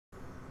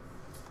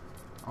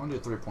I want to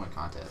do a 3-point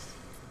contest.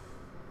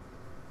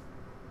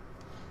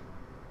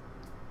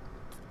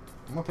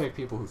 I'm gonna pick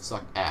people who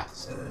suck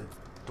ass.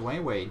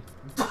 Dwayne Wade.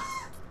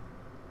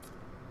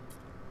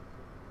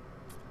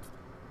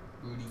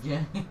 Rudy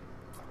Gay.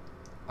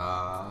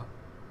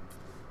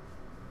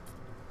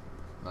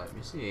 Let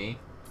me see.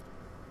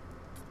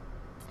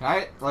 Can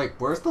I, like,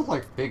 where's the,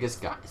 like,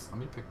 biggest guys? Let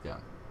me pick them.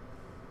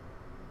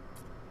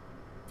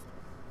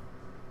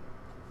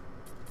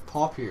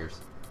 Paul Pierce.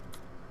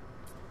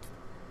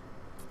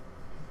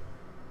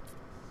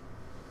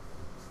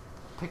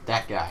 Pick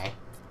that guy.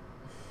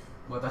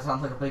 What, that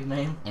sounds like a big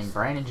name? And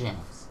Brandon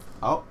Jennings.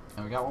 Oh,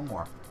 and we got one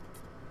more.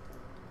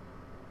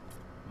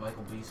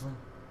 Michael Beasley.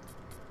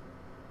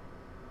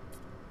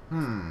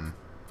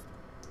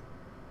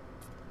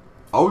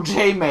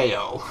 OJ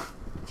Mayo.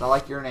 Is I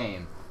like your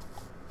name?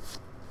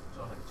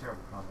 Sounds like a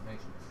terrible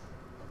combination.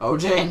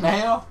 OJ and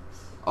Mayo?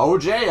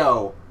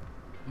 OJO.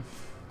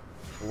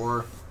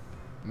 Or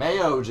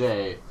Mayo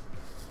J.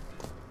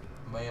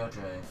 Mayo J.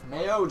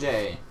 Mayo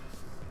J.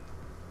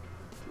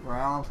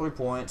 Round 3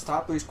 points.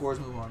 Top 3 scores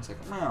move on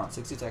second round.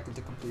 60 seconds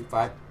to complete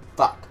 5.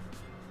 Fuck.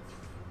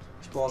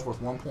 Each ball's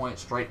worth 1 point.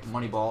 Straight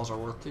money balls are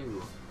worth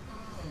 2.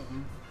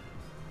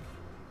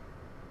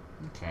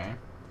 Okay.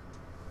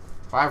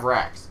 5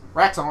 racks.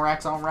 Racks on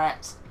racks on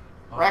racks.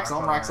 Oh, Racks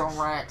on racks on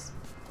racks.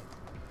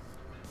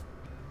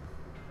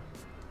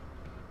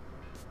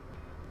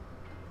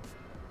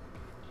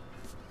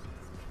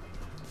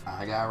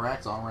 I got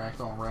racks on racks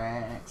on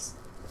racks.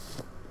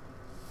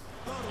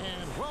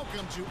 And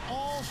welcome to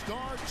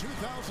All-Star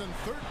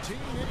 2013.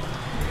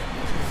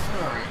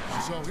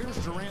 So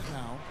here's Durant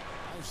now.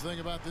 Nice thing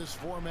about this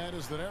format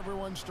is that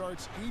everyone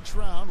starts each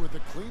round with a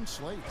clean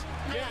slate.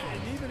 Yeah,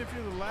 and even if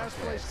you're the last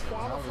place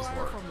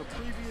qualifier from the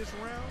previous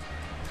round,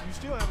 you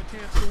still have a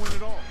chance to win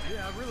it all.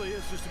 Yeah, it really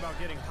is just about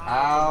getting hot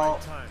Ow.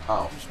 at the right time.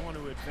 Oh. You just want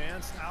to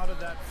advance out of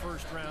that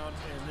first round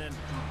and then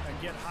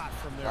get hot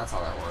from there. That's how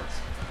that works.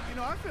 You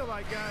know, I feel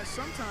like guys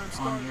sometimes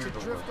start near to the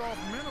drift work. off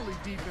mentally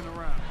deep in the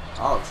round.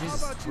 Oh, How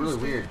Jesus. about It's you, really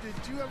Steve? weird.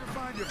 Did you ever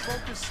find your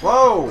focus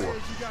Whoa. as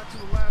you got to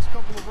the last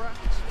couple of racks?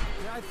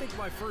 Yeah, I think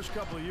my first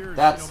couple of years,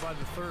 That's- by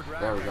the third rack,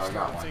 there we go, I I got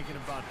started one. thinking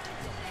about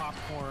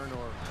popcorn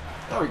or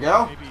There we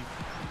go. maybe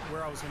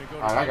where I was going to go.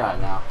 Alright, I got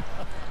it now.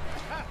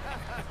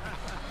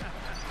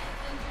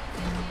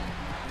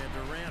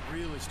 And Durant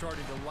really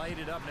starting to light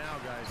it up now,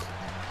 guys.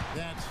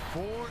 That's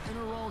 4 in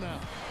a row now.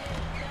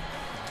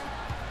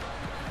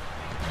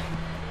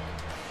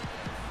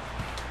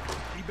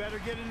 He better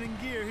get it in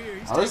gear here.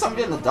 He's At least I'm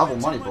getting the double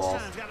money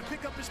balls. Got to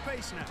pick up his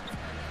pace now.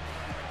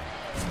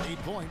 8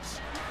 points.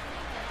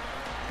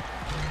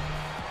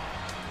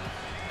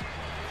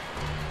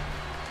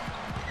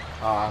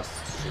 Oh,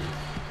 shoot.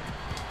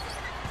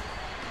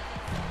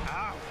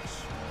 Ouch.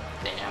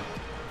 Damn.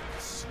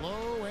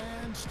 Slow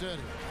and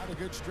steady. Not a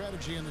good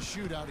strategy in the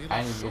shootout. He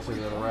I left need to so get to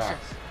many the other points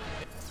racks.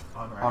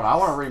 On Oh, no, I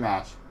want a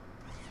rematch.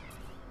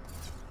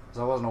 Because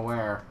I wasn't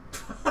aware.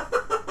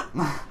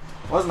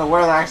 Wasn't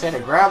aware that I actually had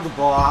to grab the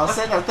ball. I was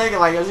sitting there thinking,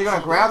 like, is he going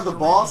to grab the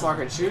ball so I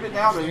can shoot it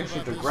now? Or is he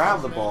going to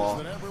grab the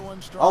ball?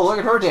 Oh, look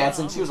at her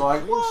dancing. She was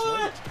like,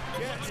 what?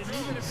 Yeah, and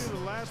even if you're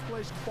the last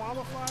place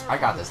qualifier, I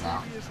got from this the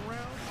now. previous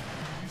round,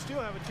 you still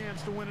have a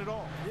chance to win it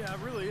all. Yeah, it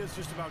really is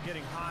just about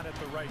getting hot at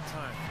the right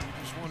time. You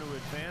just want to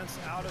advance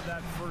out of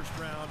that first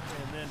round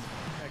and then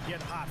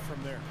get hot from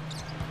there.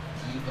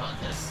 You got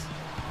this.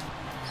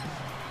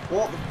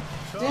 Well,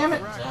 Tough damn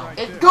it. rack right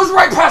It there. goes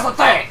right past the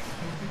thing!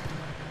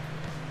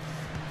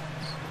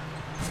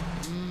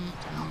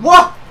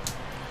 What?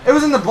 It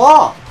was in the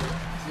ball.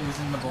 He was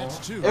in the ball.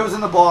 That's 2. It was in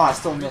the ball and I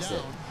still missed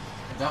it.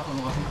 That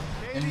one wasn't.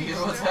 And KD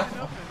neither was that stepping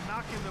one. up and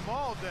knocking them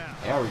all down.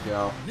 There we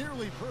go.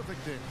 Nearly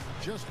perfect day.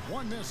 Just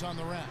 1 miss on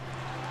the rack.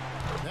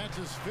 That's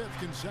his 5th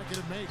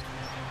consecutive make.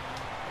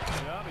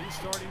 Yeah, but he's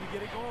starting to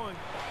get it going.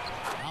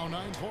 Now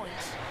 9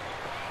 points.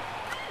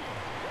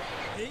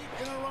 8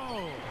 in a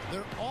row.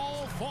 They're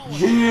all falling.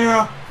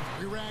 Yeah.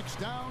 3 racks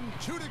down,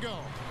 2 to go.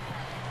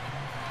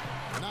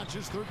 Not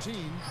just 13.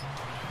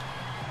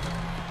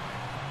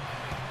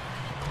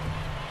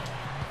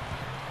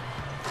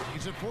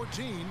 He's at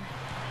 14.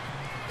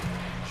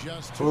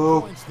 Just 2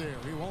 Ooh. points there.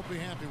 He won't be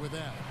happy with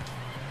that.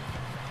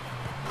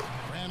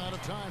 Ran out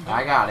of time.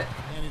 I got it.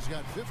 And he's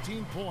got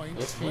 15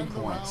 points 15 when the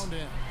points. round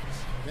ends.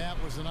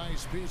 That was a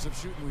nice piece of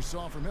shooting we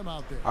saw from him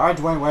out there. All right,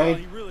 Dwayne Well, Wade.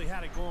 he really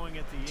had it going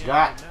at the end.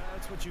 got? And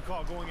that's what you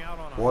call going out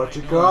on a What high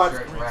you note. got?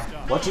 Great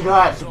stuff. What you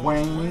got, So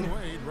Dwayne?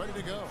 Wade ready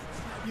to go.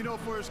 You know,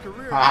 for his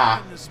career,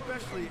 Ah. he's been an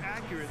especially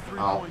accurate Oh.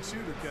 three-point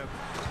shooter, Kevin.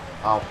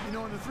 Oh, You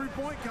know, in the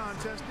three-point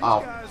contest, these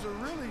Oh. guys are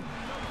really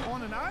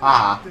on an island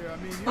Ah. out there. I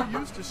mean, you're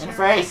used to sharing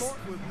face. the court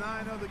with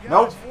 9 other guys.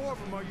 Nope. 4 of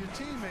them are your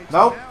teammates.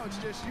 Nope. Now it's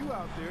just you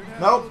out there. It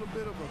has Nope. a little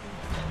bit of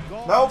a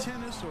golf, Nope.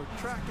 tennis, or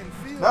track and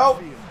field Nope.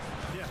 feel.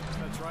 Yeah,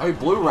 that's right. Hey,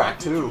 blue rack,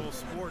 too. Individual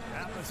sport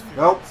atmosphere.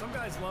 Nope. Some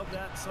guys love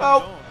that, some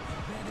Nope. don't.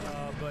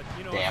 But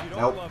you know, Damn, if you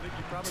don't nope. love it,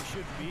 you probably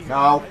shouldn't be here.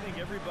 No. I think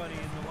everybody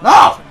in the No.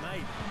 lineup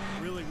tonight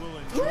really will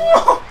enjoy it.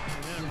 No.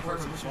 And then, of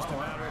course, it's just a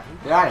matter of who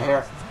Get out of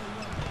here.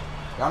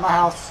 Get out of my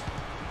house.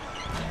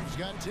 He's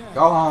got 10.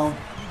 Go home.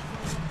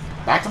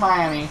 Back to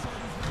Miami.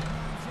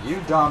 You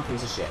dumb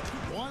piece of shit.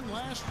 One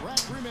last rack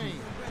remains.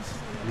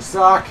 You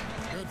suck.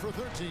 Good for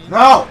 13.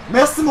 No!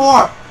 Miss some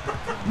more!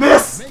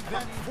 Miss! Make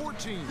that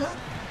 14.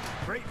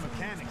 Great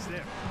mechanics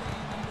there.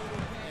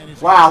 And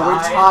he's Wow,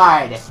 we're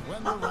tied.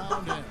 when the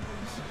round ends.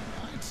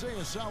 I'd say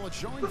a solid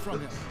showing from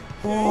him.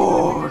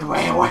 Ooh,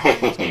 Dwayne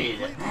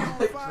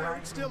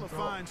Wade. Still a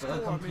fine For the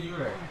score. I mean,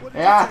 computer. what did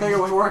Yeah, I you think it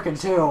was working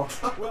too.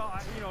 Well,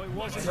 it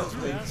wasn't his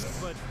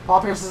best, but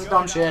Paul Pierce is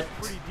dumb shit.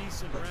 pretty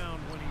decent round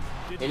when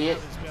he didn't Idiot.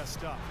 have his best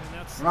stuff, and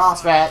that's Your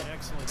mom's fat. an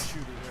excellent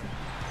shooter there.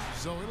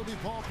 So it'll be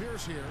Paul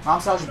Pierce here.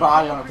 Mom's touched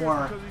body on the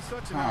corner. Because he's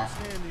such an Huh.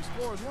 outstanding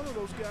scorer. He's one of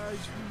those guys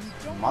who you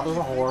don't Mother's a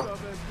really whore. think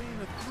of as being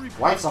a three-point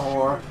Wife's a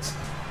whore.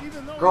 shooter,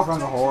 even though he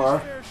Girlfriend's a takes his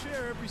whore. fair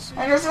share every season.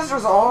 And your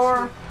sister's a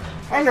whore.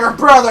 And your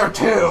brother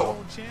too.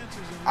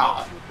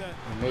 Oh,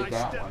 you made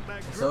that one.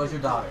 So is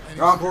your daughter.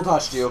 Your uncle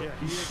touched you. Yeah,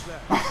 he is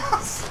that.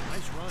 Nice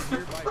run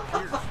here by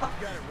Pierce. He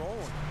got it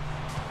rolling.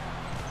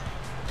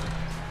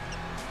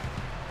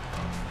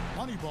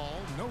 Moneyball,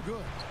 no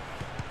good.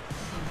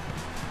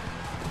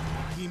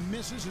 He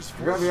misses his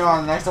We're gonna be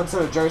on the next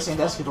episode of Jerry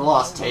Sandusky, The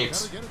Lost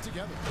Tapes. Better get it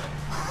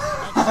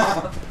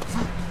together.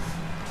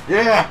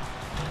 Yeah.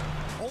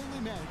 Only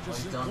managed to he's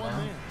sink done one now.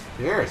 man.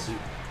 Pierce.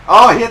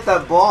 Oh, he hit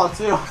that ball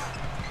too.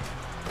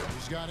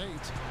 He's got 8.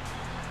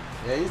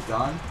 Yeah, he's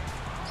done.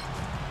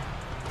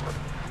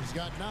 He's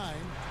got 9.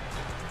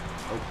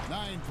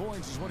 9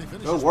 points is what he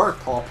finishes. Good work,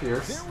 Paul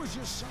Pierce. There was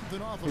just something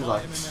off He's about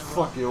like, him in that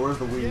fuck run. you, where's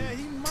the weed? Yeah,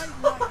 he might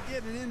not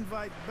get an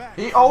invite back.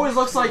 He always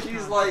looks like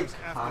he's like,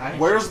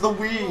 where's the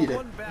weed?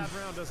 One bad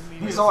round doesn't mean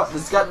He's all,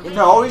 it's got,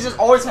 no, he just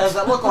always has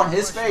that look on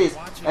his face.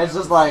 And it's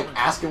just like,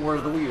 asking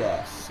where's the weed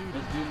at. suited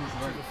This dude was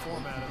to like the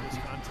format of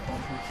this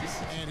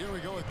contest. And here we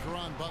go with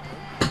Caron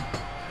Butler.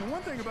 And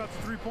one thing about the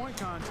three-point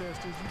contest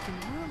is you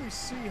can really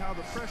see how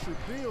the pressure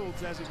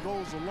builds as it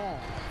goes along.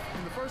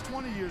 In the first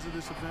 20 years of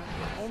this event,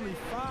 only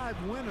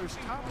 5 winners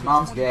topped the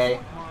Mom's 20-point gay.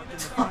 mark in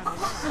the final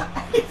round.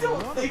 I don't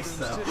One of think them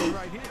so. sitting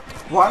right here.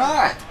 Why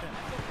not?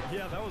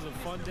 Yeah, that was a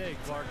fun day,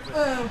 Clark.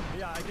 But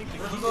yeah, I think the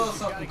There's key a is little you got to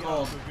something get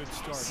called off to a good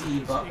start. C.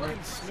 because Butler. It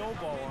can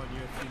snowball on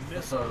you if you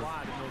miss a So-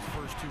 lot in those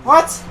first 2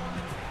 What? rounds.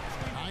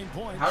 9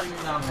 points. How do you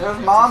not It was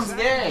mom's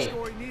Exactly the gay.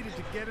 score he needed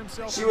to get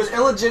himself She in was the-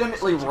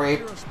 illegitimately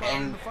raped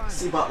and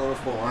C. Butler was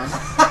born.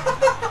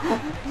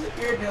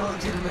 You're an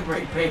illegitimate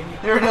rape baby.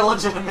 You're an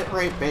illegitimate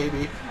rape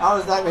baby. How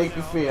does that make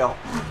you feel?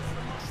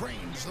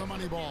 Trains the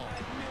money ball.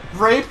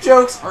 Rape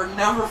jokes are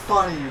never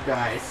funny, you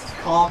guys.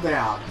 Calm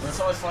down. It's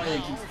always funny that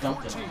he keeps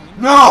dumping. 14.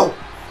 No!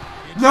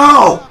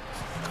 No!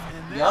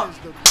 And that Yup. is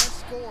the best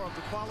score of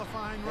the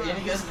qualifying And he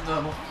round. gets the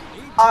double.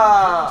 18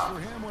 Ah.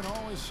 points for him when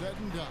all is said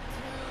and done.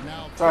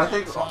 Now, So I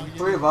think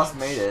 3 of us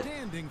made it.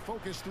 Standing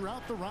focus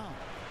throughout the round.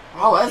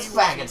 Oh, that's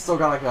faggot still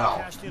gotta go.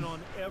 Cashed in on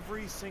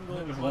every single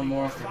There's money. one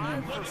more for 5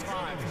 him. for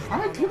 5. How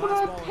many people did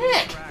I Last ball in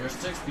pick? the track. There's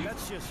 6 people.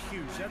 That's just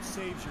huge. That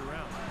saves your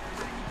round.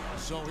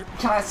 So it,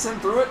 Can I send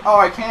through it? Oh,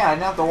 I can. I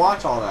didn't have to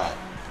watch all that.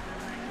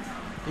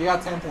 You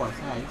got 10 points.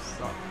 Yeah, you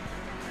suck.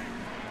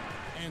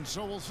 and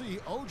so we'll see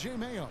O.J.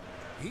 Mayo.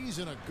 He's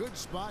in a good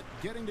spot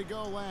getting to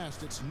go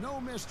last. It's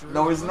no mystery.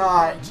 No, he's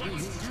not.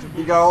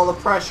 You got all the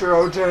pressure,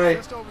 OJ.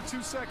 Just over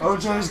 2 seconds.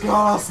 OJ's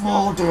got a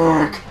small dick.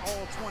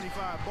 All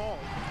 25 balls.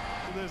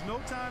 So there's no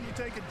time to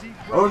take a deep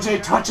breath.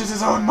 OJ touches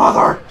his own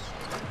mother.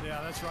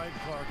 Yeah, that's right,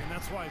 Clark. And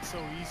that's why it's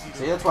so easy to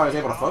See, that's why I was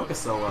able to focus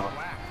so well.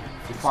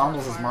 He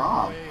fondles his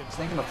mom. He's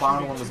thinking of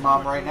fondling his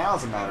mom right now,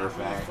 as a matter of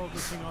fact.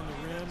 Focusing on the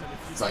rim, and if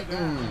you It's do like,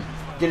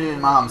 that, get it in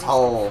mom's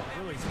hole.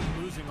 really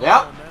losing all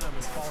Yep. momentum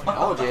and falling I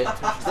told you.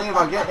 He's thinking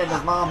about getting in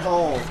his mom's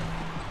hole.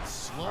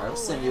 Slow Alright,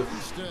 let's send you.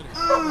 and steady.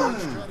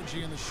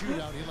 Strategy in the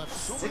shootout. He left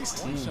so many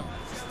 16. points out.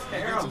 He gets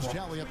Terrible. his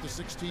tally up to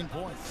 16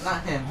 points.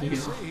 Not him. I'd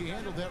He's say he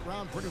handled that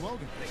round pretty well.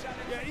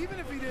 Yeah, even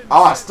if he didn't.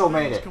 Oh, I still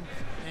made it.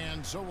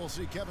 And so we'll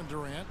see Kevin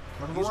Durant.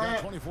 Kevin He's got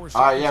Durant. 24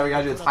 Alright, yeah, seconds we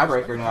gotta do to the put up as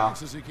tiebreaker many now.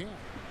 points as he can.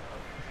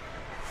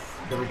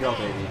 Here we go,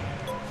 baby.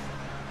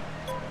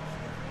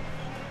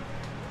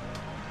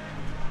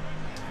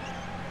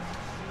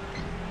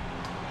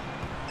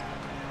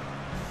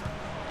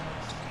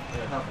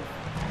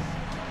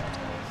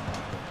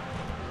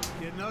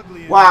 Getting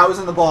ugly. Wow, I was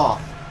in the ball.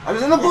 I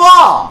was in the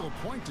ball! Single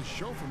point to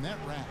show from that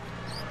rack.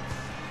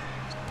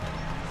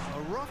 A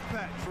rough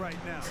patch right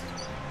now.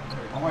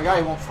 Oh my god,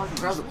 he won't fucking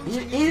grab the...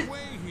 Losing He, his way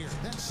here.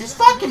 That's he's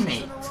 7 fucking misses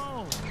me. in a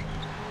row.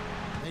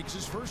 Makes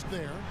his first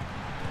there.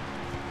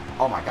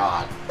 oh my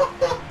god.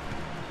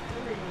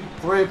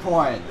 3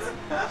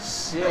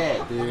 points.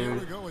 Shit, Here we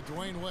dude. go with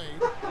Dwayne Wade.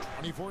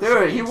 24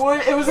 Dude, he seconds.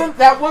 would... It was in...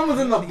 That one was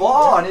in the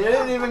ball, and he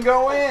didn't even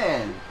go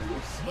in.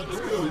 But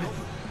Dwayne,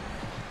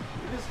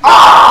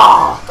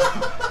 Oh!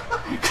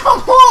 Come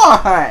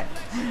on!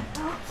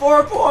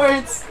 4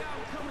 points.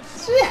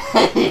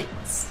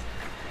 Jeez.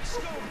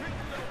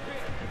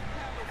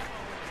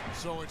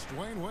 so it's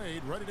Dwayne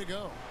Wade ready to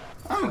go.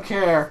 I don't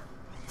care.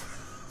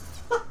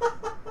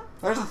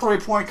 There's a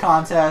 3-point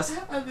contest.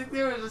 I think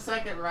there was a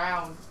second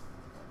round.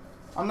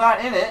 I'm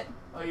not in it.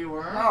 Oh, you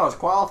were? No, it's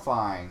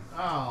qualifying.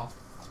 Oh.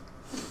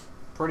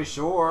 Pretty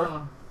sure.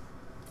 Oh.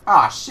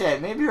 Ah,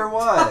 shit. Maybe there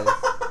was.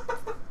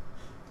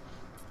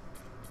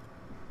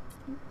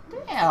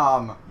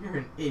 Damn! You're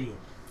an idiot.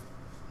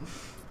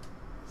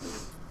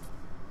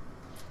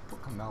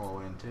 Put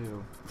Carmelo in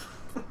too.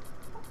 Oh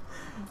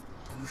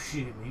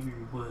shit, maybe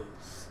he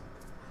was.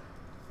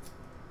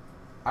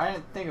 I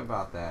didn't think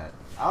about that.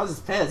 I was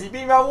just pissed. He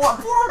beat me by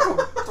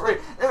 1-4-3.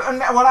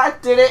 When I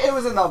did it, it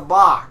was in the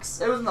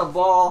box. It was in the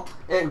ball.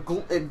 It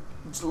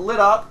lit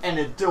up and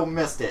it still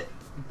missed it.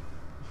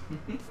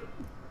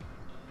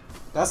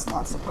 That's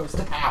not supposed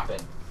to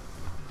happen.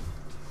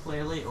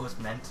 Clearly, it was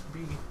meant to be.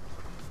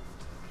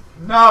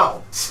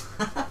 No!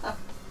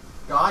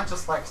 God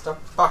just likes to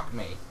fuck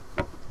me.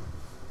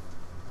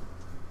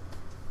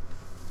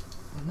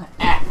 In the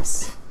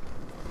ass.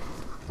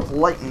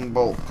 Lightning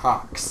bolt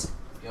cocks.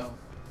 Yo, Did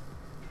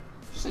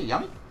you say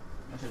yummy?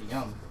 I said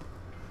yum.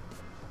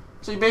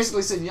 So you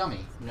basically said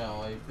yummy.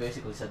 No, I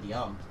basically said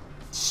yum.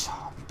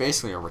 You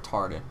basically are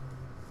retarded.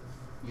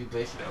 You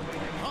basically.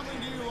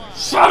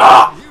 Shut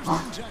up!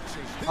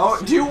 Oh,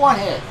 do one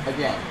hit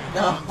again.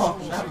 No, not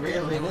I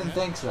really. didn't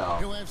think so.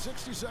 He'll have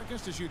 60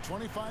 seconds to shoot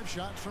 25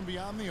 shots from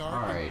beyond the arc.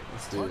 Alright,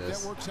 let's do That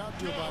this. works out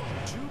to about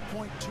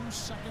 2.2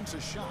 seconds a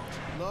shot.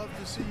 Love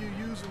to see you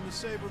using the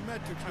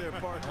sabermetrics there,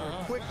 partner.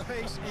 A quick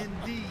pace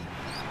indeed.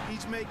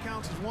 Each make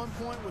counts as 1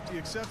 point, with the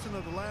exception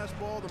of the last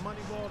ball, the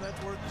money ball,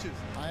 that's worth 2.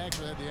 I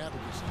actually had the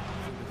advocacy.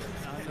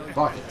 I know you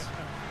Bucket.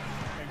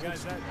 And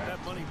guys, that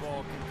money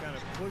ball can kind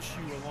of push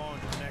you along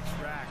to the next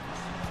rack.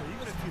 So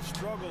even if you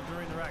struggle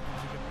during the rack,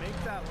 if you can make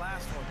that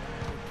last one,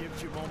 it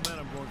gives you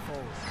momentum going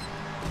forward.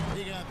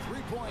 He got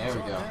 3 points There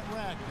we on go. that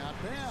rack. Not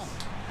bad.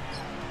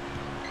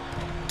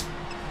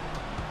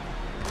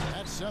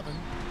 That's 7.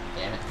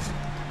 Damn it.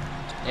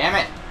 Damn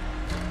it!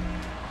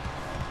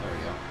 There we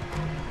go.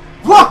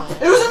 What?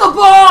 It was in the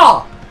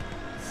ball!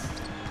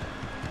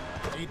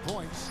 8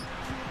 points.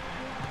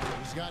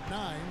 He's got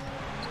 9.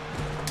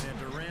 And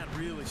Durant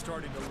really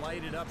starting to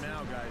light it up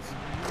now, guys.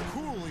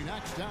 Coolly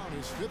knocks down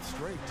his 5th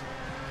straight.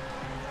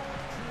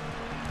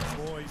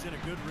 Boy, he's in a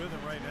good rhythm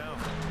right now.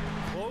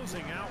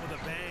 Closing out with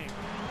a bang.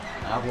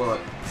 I blew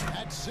it.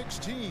 At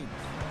 16.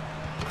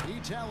 He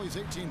tallies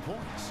 18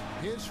 points.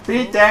 His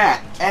Beat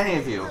that! Any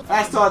of you.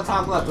 I still have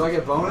time left. Do I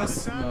get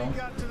bonus? No.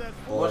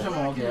 Watch them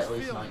all get at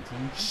least 19.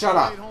 Shut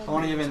up.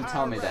 Don't even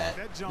tell me that.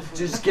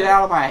 Just get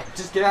out of my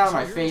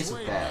face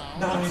with that.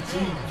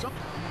 19.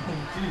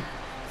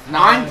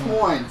 9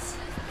 points.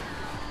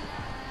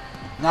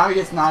 Now he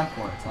gets 9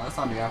 points. Last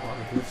time he got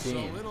fucking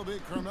 15. So it'll be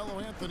Carmelo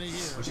Anthony here.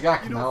 What you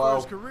got, You know, for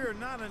his Carmelo? career,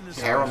 not an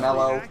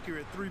Caramello.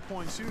 accurate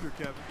three-point shooter,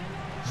 Kevin.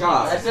 Shut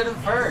I up. said it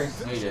first.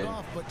 You Finish did. it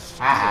off, but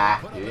still Haha,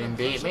 put up you that didn't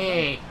beat discipline.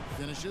 me.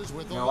 Finishes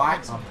with You a know line.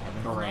 what? I'm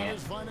Kevin Not Durant.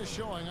 his finest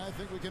showing. I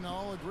think we can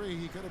all agree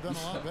he could have done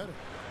a lot better.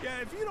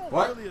 Yeah, if you don't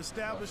What? really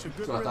establish a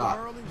good That's what I rhythm thought.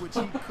 early, which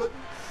he couldn't,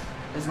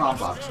 His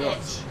mom's a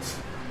bitch.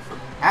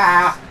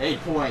 Ah, 8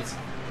 points.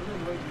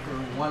 I'm waiting for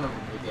one of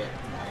them to get 19.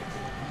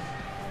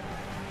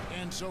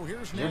 And so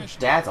here's Your Nash.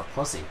 dad's a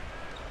pussy.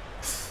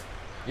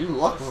 You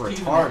look Steve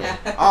retarded.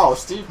 Nash. Oh,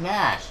 Steve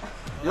Nash.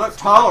 You look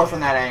taller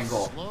from that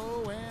angle.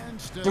 Slow and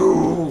steady.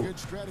 Dude. Good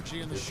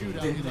strategy in the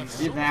shootout. He left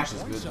Steve so Nash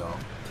many is points good, out.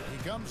 though.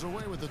 He comes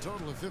away with a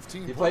total of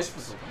 15 He points.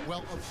 plays for the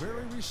Well, a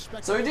very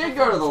respectable. So he did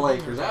go to the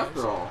performance Lakers from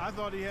after all. I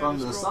thought he had From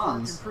his the stroke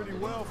working Suns. pretty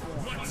well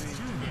for him. I mean,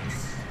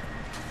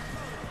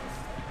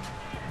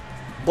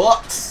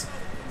 Bucks.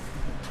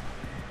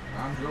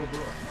 I'm Joe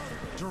Buck.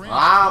 Durant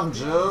I'm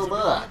Joe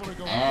Buck.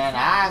 And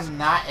I'm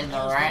not in the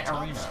right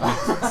arena.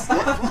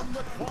 from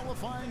the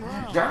qualifying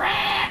round.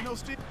 Durant! no,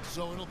 Steve,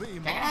 So it'll be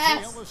Monte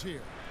Yes. Ellis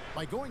here.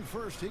 By going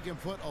first, he can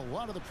put a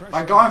lot of the pressure.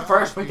 By going on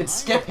first, we guys can behind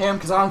skip him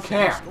because I don't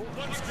care.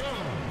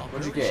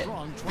 What'd you Very get?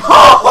 strong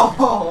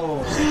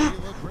Oh!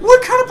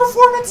 What kind of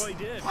performance? Well, he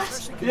did.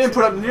 What? You didn't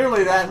put up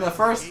nearly that in the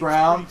first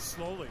round.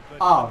 Slowly, but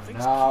Oh, things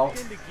no.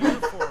 kicked into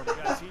gear for him,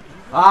 guys. He really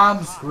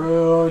I'm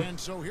screwed. And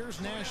so here's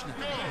Nash now.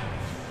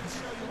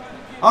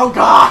 Oh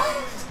god!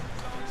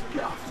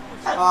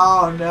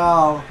 Oh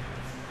no.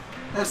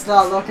 It's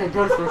not looking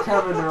good for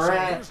Kevin So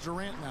Durant. here's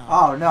Durant now.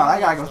 Oh no, I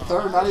gotta go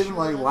third, not even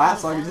like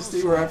last, so I can just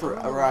see where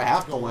I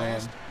have to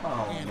land.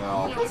 Oh And he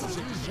no. knows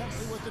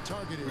exactly what the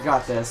target is. We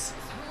got this.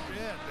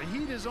 yeah, the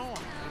heat is on.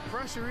 The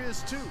pressure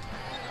is too.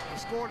 The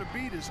score to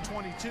beat is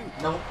 22.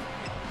 Nope.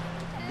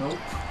 Nope.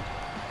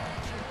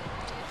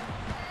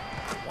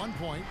 1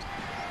 point.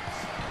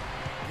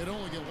 Could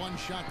only get one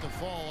shot to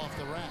fall off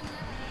the rack.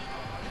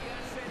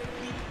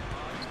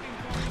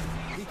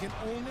 He can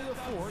only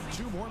afford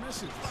 2 more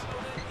misses.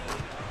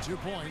 2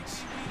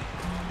 points.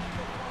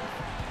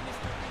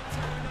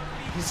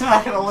 He's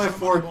not gonna only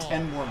afford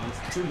 2 more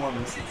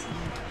misses.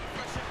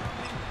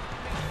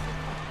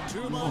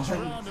 Too much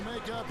ground to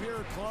make up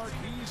here, Clark.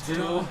 He's 2.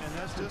 done. And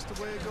that's just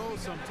the way it goes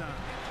sometimes.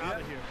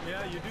 Out of here.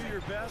 Yeah, you do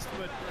your best,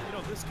 but you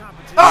know this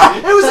competition. Ah!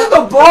 It was in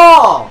the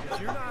ball! If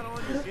you're not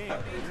on your game,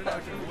 you're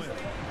not going to win.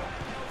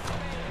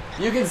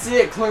 You can see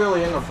it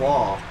clearly in the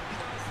ball.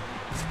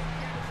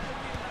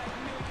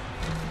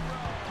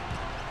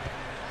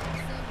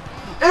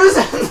 It was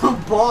in the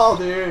ball,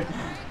 dude.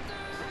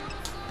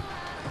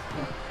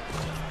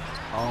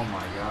 Oh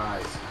my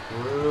god.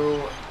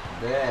 Screw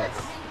this.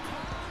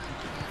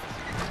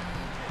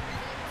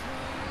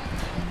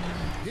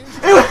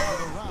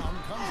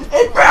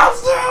 It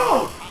bounced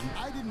out!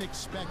 I didn't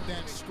expect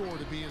that score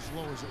to be as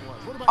low as it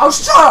was. What about Oh,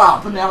 shut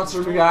up,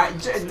 announcer guy.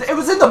 It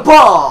was in the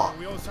ball!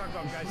 We always talk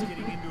about guys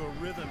getting into a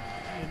rhythm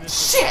in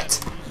this Shit!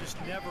 event, and he just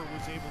never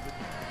was able to.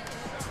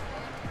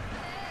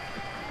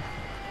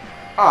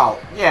 Oh,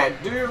 yeah,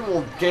 do your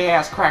little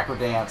gay-ass cracker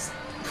dance.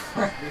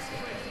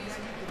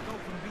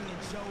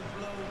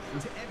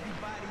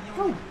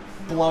 Go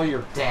blow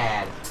your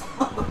dad.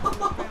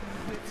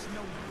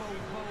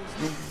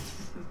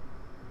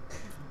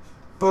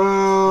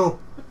 Boo!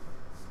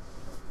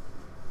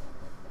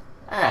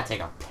 I gotta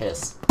take a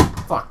piss.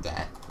 Fuck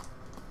that.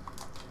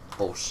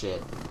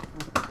 Bullshit.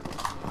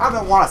 I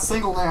haven't won a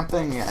single damn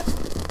thing yet.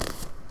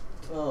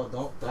 Oh,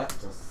 don't that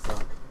just...